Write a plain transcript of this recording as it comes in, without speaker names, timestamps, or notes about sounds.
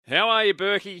How are you,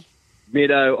 Berkey?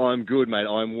 Middo, I'm good, mate.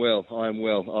 I'm well.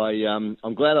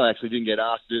 I'm glad I actually didn't get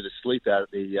asked to do the sleep out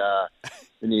at the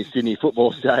near Sydney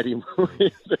Football Stadium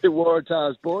with the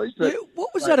Waratahs boys. But,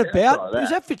 what was that about?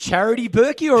 Was that for charity,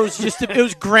 Berkey, or was it just it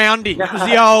was grounding? It was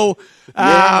the old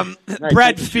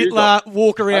Brad Fittler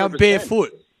walk around 100%.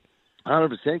 barefoot.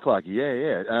 100%, Clarky.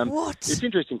 Yeah. What? It's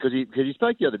interesting because he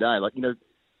spoke the other day. Like,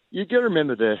 you got to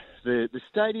remember the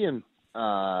stadium.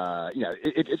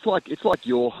 It's like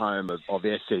your home of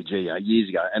SCG years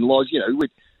ago. And Loz,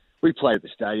 we played at the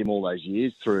stadium all those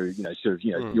years through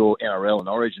your NRL and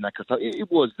Origin. That kind of stuff. It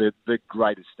was the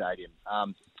greatest stadium.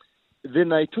 Then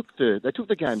they took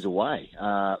the games away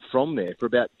from there for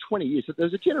about 20 years. So there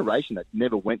was a generation that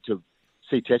never went to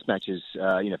see test matches,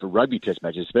 for rugby test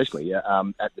matches especially, at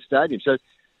the stadium. So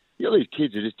these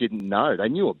kids who just didn't know. They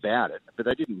knew about it, but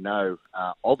they didn't know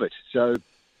of it. So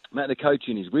Matt, the coach,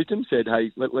 in his wisdom, said,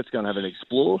 "Hey, let's go and have an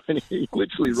explore." And he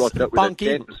literally rocked up with a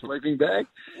tent and a sleeping bag,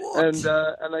 and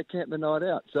they camped the night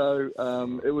out. So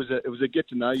it was a get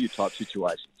to know you type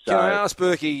situation. So, can I ask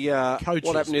Berkey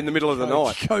what happened in the middle of the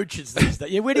night? Coaches these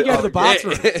days. Yeah, where'd he go to the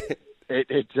bathroom?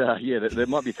 There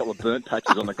might be a couple of burnt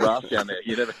patches on the grass down there.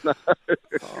 You never know.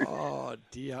 Oh,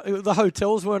 dear. The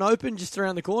hotels weren't open just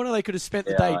around the corner. They could have spent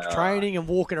the day training and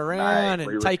walking around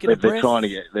and taking a breath.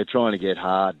 They're trying to get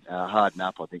harden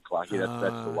up, I think, Clarky.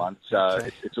 That's the one. So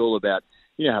it's all about,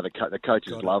 how the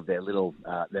coaches love their little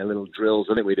drills.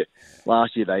 I think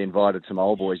last year they invited some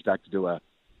old boys back to do a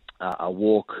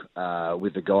walk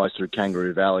with the guys through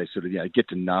Kangaroo Valley, sort of, get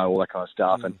to know all that kind of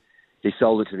stuff. And he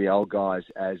sold it to the old guys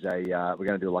as we're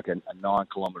going to do like a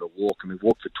 9-kilometre walk, and we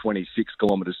walked for 26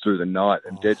 kilometres through the night.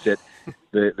 And dead set,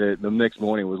 the next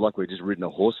morning was like we'd just ridden a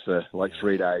horse for like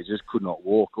 3 days, just could not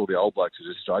walk. All the old blokes were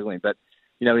just struggling. But,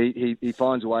 he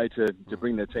finds a way to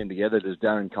bring the team together. There's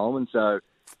Darren Coleman. So,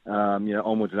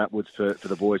 onwards and upwards for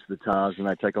the boys, for the Tars, and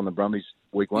they take on the Brumbies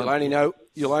week 1.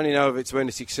 You'll only know if it's been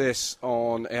a success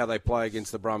on how they play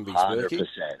against the Brumbies,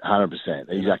 100%.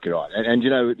 Exactly right. And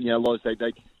Loz,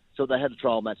 so they had a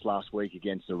trial match last week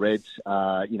against the Reds.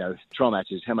 Trial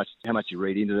matches, how much you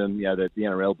read into them. The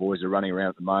NRL boys are running around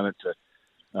at the moment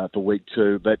for week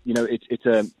 2. But it's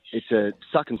a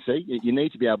suck and see. You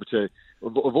need to be able to,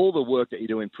 of all the work that you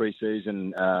do in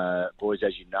pre-season, boys,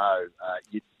 as you know,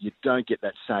 you don't get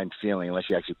that same feeling unless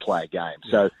you actually play a game.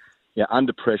 So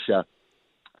under pressure.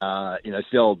 It's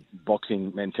the old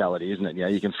boxing mentality, isn't it?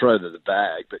 You can throw the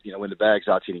bag, but when the bag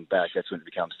starts hitting back, that's when it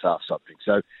becomes tough, something.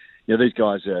 So. These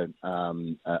guys are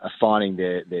finding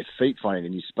their feet, finding a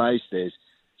new space. There's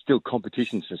still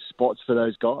competitions for spots for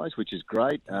those guys, which is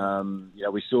great.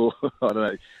 We saw, I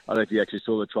don't know if you actually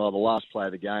saw the trial. The last play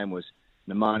of the game was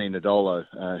Nemani Nadolo,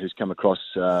 who's come across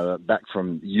back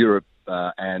from Europe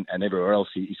and everywhere else.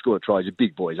 He scored a try. He's a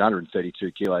big boy. He's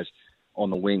 132 kilos on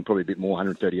the wing, probably a bit more,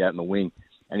 138 on the wing.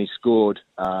 And he scored,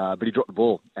 but he dropped the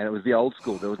ball. And it was the old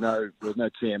school. There was no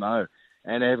TMO.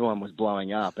 And everyone was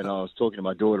blowing up. And I was talking to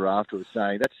my daughter afterwards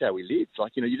saying, that's how we live.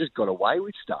 Like, you just got away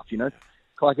with stuff,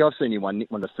 Like, I've seen you nick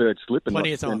the third slip and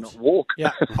not walk.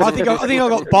 Yeah. I think I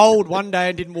got bowled one day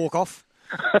and didn't walk off.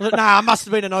 I must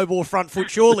have been a no-ball front foot,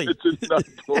 surely. It's a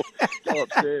no-ball. Go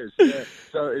upstairs. Yeah.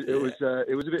 So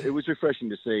it was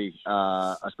refreshing to see,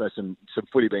 I suppose, some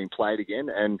footy being played again.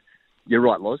 And you're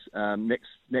right, Loz.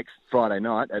 Next Friday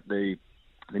night at the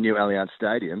new Allianz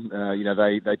Stadium,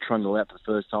 they trundle out for the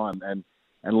first time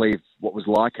and leave what was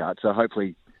Leichhardt. So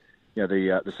hopefully,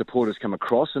 the supporters come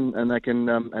across and they can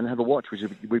and have a watch, which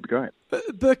would be great.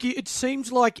 Berkey, it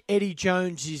seems like Eddie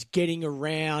Jones is getting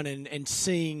around and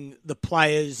seeing the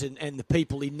players and the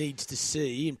people he needs to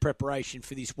see in preparation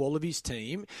for this Wallabies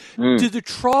team. Do the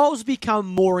trials become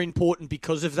more important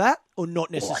because of that, or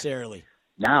not necessarily?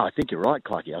 No, I think you're right,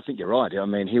 Clarky. I think you're right. I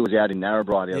mean, he was out in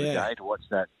Narrabri the other day to watch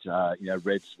that,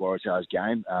 Reds Waratahs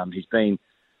game.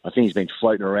 I think he's been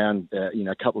floating around,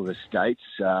 a couple of the states.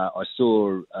 I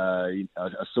saw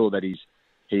that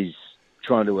he's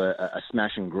trying to do a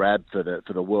smash and grab for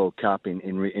the World Cup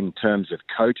in terms of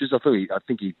coaches. I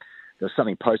think there was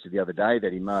something posted the other day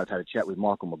that he may have had a chat with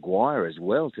Michael Maguire as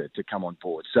well to come on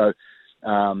board. So.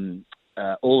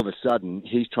 All of a sudden,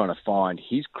 he's trying to find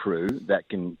his crew that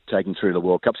can take him through the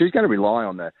World Cup. So he's going to rely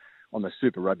on the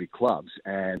Super Rugby clubs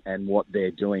and what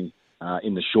they're doing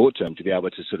in the short term to be able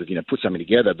to sort of put something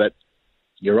together. But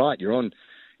you're right, you're on.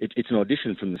 It's an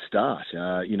audition from the start.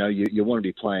 You want to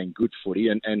be playing good footy,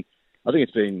 and I think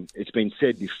it's been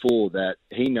said before that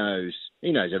he knows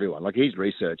everyone. Like, his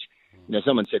research.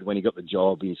 Someone said when he got the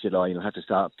job, he said, "Oh, have to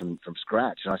start from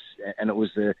scratch," and it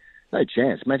was no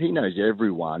chance, mate. He knows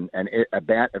everyone and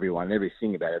about everyone and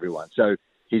everything about everyone. So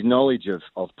his knowledge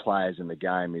of players in the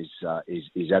game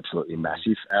is absolutely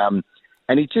massive. And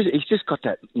he's just got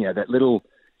that, that little,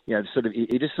 sort of,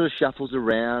 he just sort of shuffles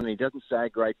around, and he doesn't say a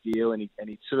great deal, and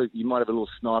he sort of, you might have a little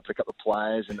snipe at a couple of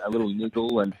players and a little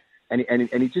niggle, and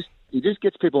he just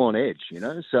gets people on edge,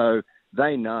 So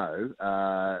they know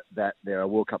that there are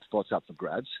World Cup spots up for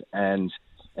grabs, and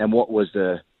what was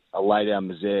a lay down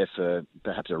misère for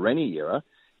perhaps a Rennie era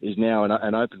is now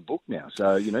an open book now.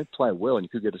 So, play well and you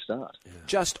could get a start. Yeah.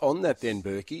 Just on that then,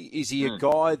 Berkey, is he a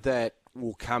guy that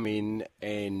will come in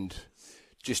and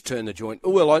just turn the joint?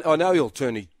 Well, I know he'll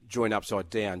turn the joint upside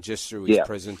down just through his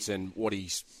presence and what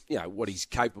he's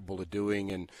capable of doing.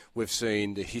 And we've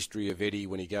seen the history of Eddie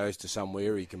when he goes to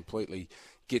somewhere, he completely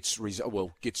gets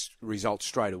results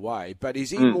straight away. But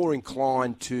is he more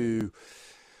inclined to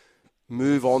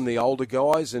move on the older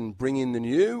guys and bring in the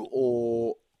new,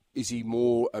 or is he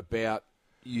more about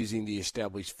using the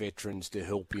established veterans to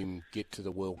help him get to the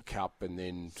World Cup and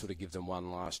then sort of give them one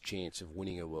last chance of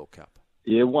winning a World Cup?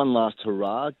 Yeah, one last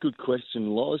hurrah. Good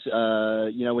question, Loz.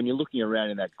 When you're looking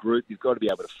around in that group, you've got to be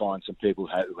able to find some people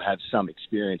who have some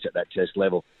experience at that test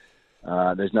level.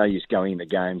 There's no use going into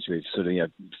games with sort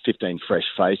of 15 fresh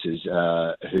faces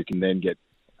who can then get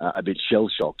a bit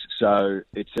shell-shocked. So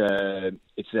it's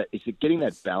getting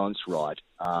that balance right.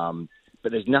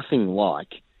 But there's nothing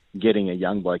like getting a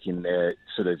young bloke in there,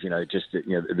 sort of,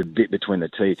 the bit between the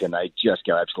teeth, and they just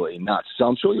go absolutely nuts. So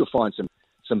I'm sure you'll find some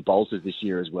bolters this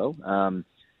year as well.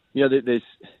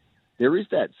 There is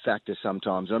that factor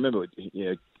sometimes. I remember,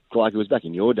 like it was back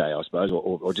in your day, I suppose,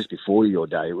 or just before your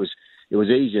day. It was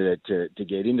easier to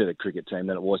get into the cricket team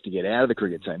than it was to get out of the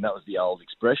cricket team. That was the old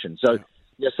expression. So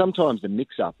sometimes the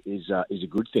mix-up is a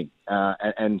good thing.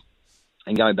 And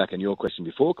going back on your question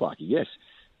before, Clarkie, yes.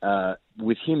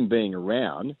 With him being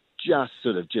around, just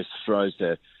throws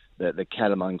the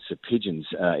cat amongst the pigeons,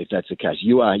 if that's the case.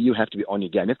 You have to be on your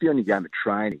game. You have to be on your game at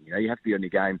training. You have to be on your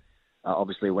game,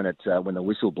 obviously, when the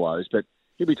whistle blows. But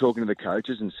he'll be talking to the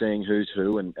coaches and seeing who's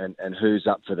who and who's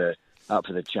up for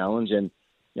the challenge. And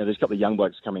there's a couple of young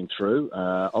blokes coming through.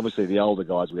 Obviously, the older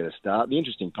guys will get a start. The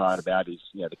interesting part about it is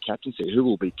the captaincy. Who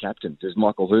will be captain? Does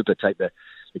Michael Hooper take the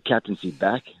captaincy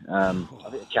back? I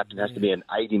think the captain has to be an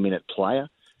 80-minute player.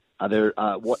 Are there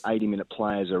what 80-minute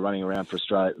players are running around for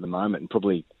Australia at the moment? And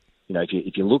probably,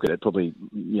 if you look at it, probably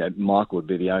Michael would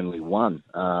be the only one.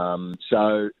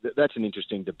 So that's an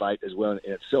interesting debate as well in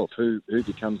itself. Who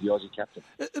becomes the Aussie captain?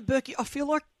 Berkey, I feel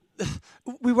like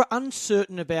we were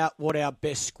uncertain about what our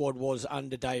best squad was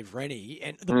under Dave Rennie,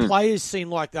 and the players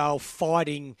seemed like they were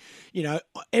fighting,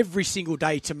 every single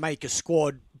day to make a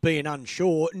squad, being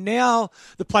unsure. Now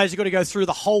the players have got to go through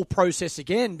the whole process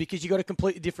again because you've got a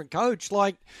completely different coach.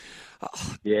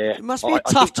 It must be a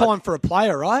tough time for a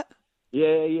player, right?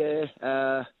 Yeah.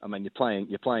 I mean,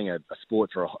 you're playing a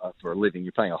sport for a living.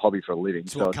 You're playing a hobby for a living.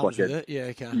 So it comes with it. Yeah,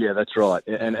 okay. Yeah, that's right.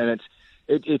 And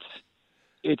it's.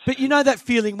 But you know that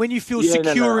feeling when you feel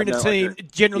secure in a team,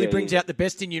 it generally brings out the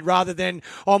best in you, rather than,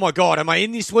 oh my God, am I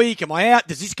in this week? Am I out?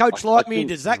 Does this coach like me?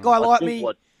 Does that guy like me?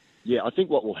 I think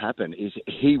what will happen is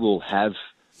he will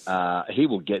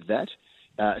get that.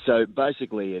 So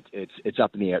basically, it's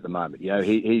up in the air at the moment.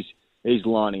 He's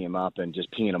lining him up and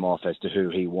just pinging him off as to who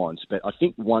he wants. But I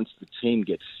think once the team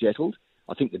gets settled,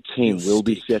 I think the team will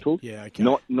be settled. Yeah, okay.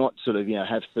 Not sort of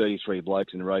have 33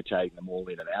 blokes and rotating them all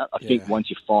in and out. I think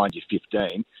once you find your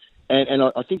 15, and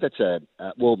I think that's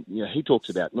he talks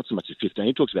about not so much the 15.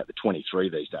 He talks about the 23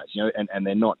 these days. And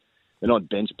they're not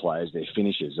bench players. They're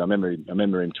finishers. I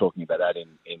remember him talking about that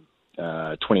in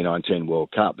 2019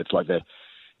 World Cup. It's like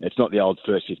it's not the old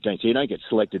first 15. So you don't get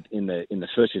selected in the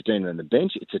first 15 and then the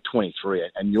bench. It's a 23,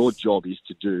 and your job is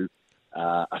to do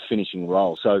a finishing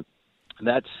role. So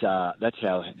that's how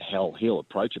he'll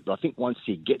approach it. But I think once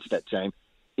he gets that team,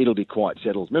 it'll be quite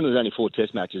settled. Remember, there's only 4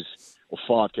 test matches or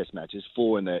 5 test matches,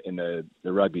 4 in the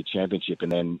rugby championship,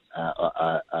 and then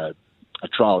a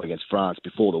trial against France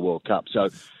before the World Cup. So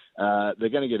they're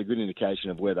going to get a good indication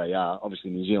of where they are.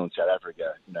 Obviously, New Zealand, South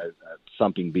Africa,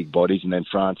 thumping big bodies, and then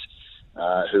France,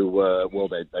 they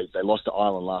lost to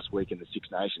Ireland last week in the Six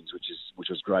Nations, which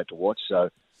was great to watch. So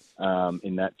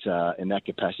in that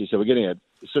capacity, so we're getting a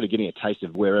taste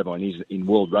of where everyone is in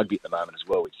world rugby at the moment as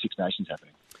well, with Six Nations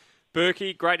happening.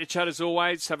 Berkey, great to chat as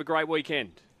always. Have a great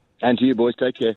weekend. And to you boys, take care.